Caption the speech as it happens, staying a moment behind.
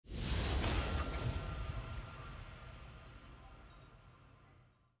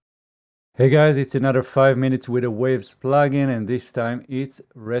Hey guys, it's another 5 minutes with a Waves plugin, and this time it's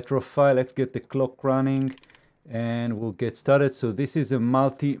Retrofy. Let's get the clock running and we'll get started. So this is a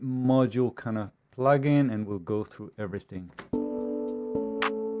multi-module kind of plugin and we'll go through everything.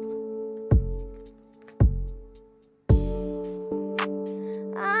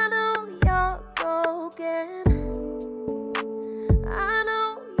 I know you're broken. I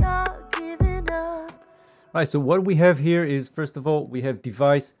know you're giving up. Right, so what we have here is, first of all, we have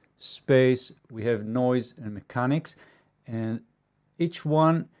device, space, we have noise and mechanics, and each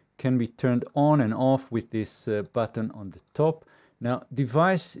one can be turned on and off with this button on the top. Now,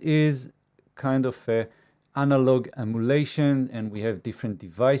 device is kind of a analog emulation, and we have different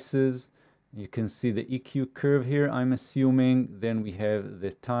devices. You can see the EQ curve here, I'm assuming. Then we have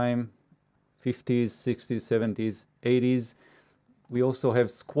the time, 50s, 60s, 70s, 80s. We also have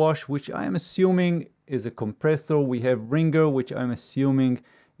squash, which I'm assuming is a compressor. We have ringer, which I'm assuming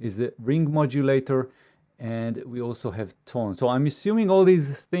is a ring modulator, and we also have tone. So I'm assuming all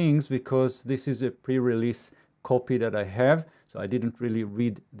these things because this is a pre-release copy that I have. So I didn't really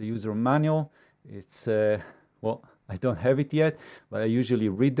read the user manual. It's, well, I don't have it yet, but I usually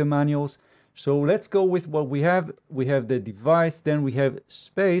read the manuals. So let's go with what we have. We have the device, then we have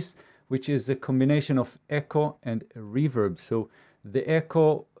space, which is a combination of echo and reverb. So the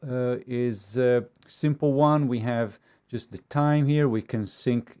echo is a simple one. We have just the time here. We can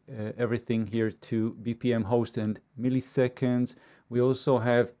sync everything here to BPM, host, and milliseconds. We also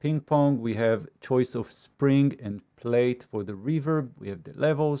have ping pong. We have choice of spring and plate for the reverb. We have the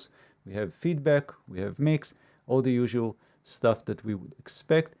levels. We have feedback. We have mix. All the usual stuff that we would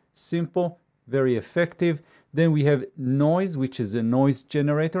expect. Simple, very effective. Then we have noise, which is a noise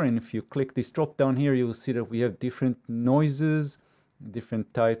generator. And if you click this drop down here, you'll see that we have different noises,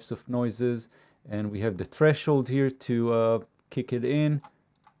 different types of noises. And we have the threshold here to kick it in.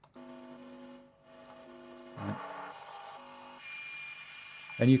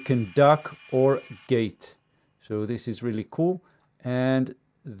 And you can duck or gate. So this is really cool. And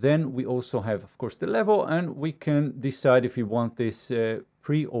then we also have, of course, the level, and we can decide if we want this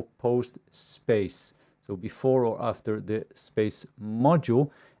pre or post space. So before or after the space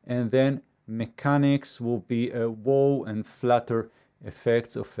module. And then mechanics will be a wah and flutter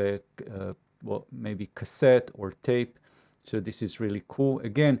effects of a well, maybe cassette or tape. So this is really cool.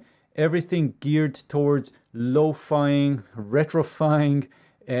 Again, everything geared towards lo-fiing, retrofying,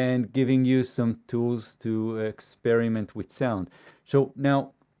 and giving you some tools to experiment with sound. So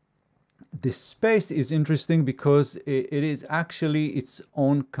now, this space is interesting because it is actually its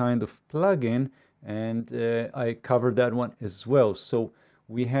own kind of plugin, and I covered that one as well. So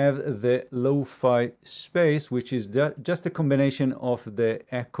we have the lo-fi space, which is just a combination of the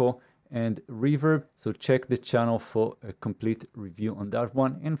echo and reverb. So check the channel for a complete review on that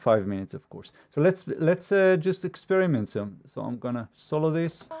one in 5 minutes, of course. So let's just experiment some. So I'm gonna solo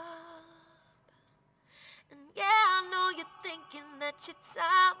this. And yeah, I know you're thinking that your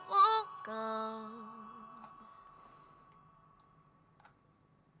time won't come.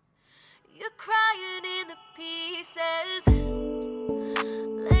 You're crying in the pieces,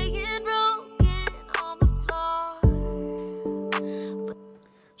 laying broken on the floor.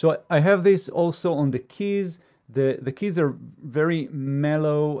 So I have this also on the keys. The keys are very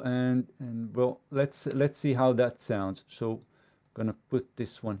mellow, and well, let's see how that sounds. So I'm gonna put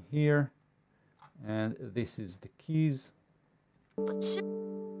this one here, and this is the keys.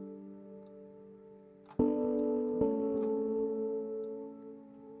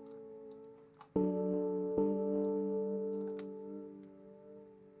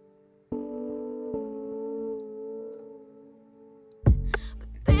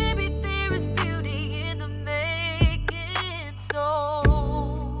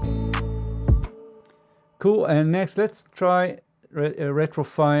 Cool, and next let's try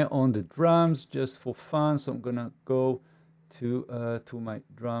Retrofy on the drums just for fun. So I'm gonna go to my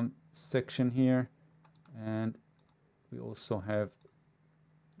drum section here, and we also have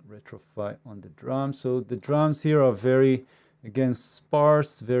Retrofy on the drums. So the drums here are very, again,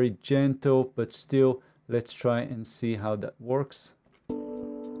 sparse, very gentle, but still, let's try and see how that works.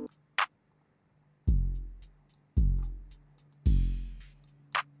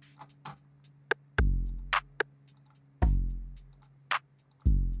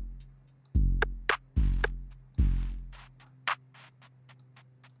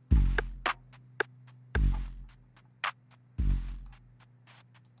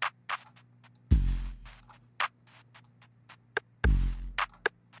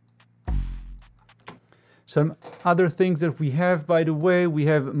 Some other things that we have, by the way, we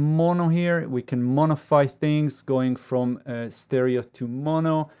have mono here. We can monify things going from stereo to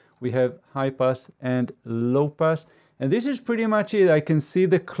mono. we have high pass and low pass. And this is pretty much it. I can see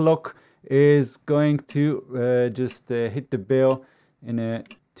the clock is going to just hit the bell in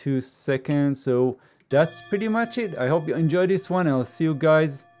 2 seconds. So that's pretty much it. I hope you enjoyed this one. I'll see you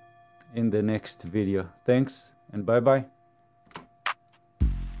guys in the next video. Thanks and bye bye.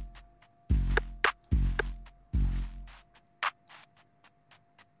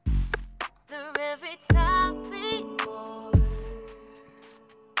 The every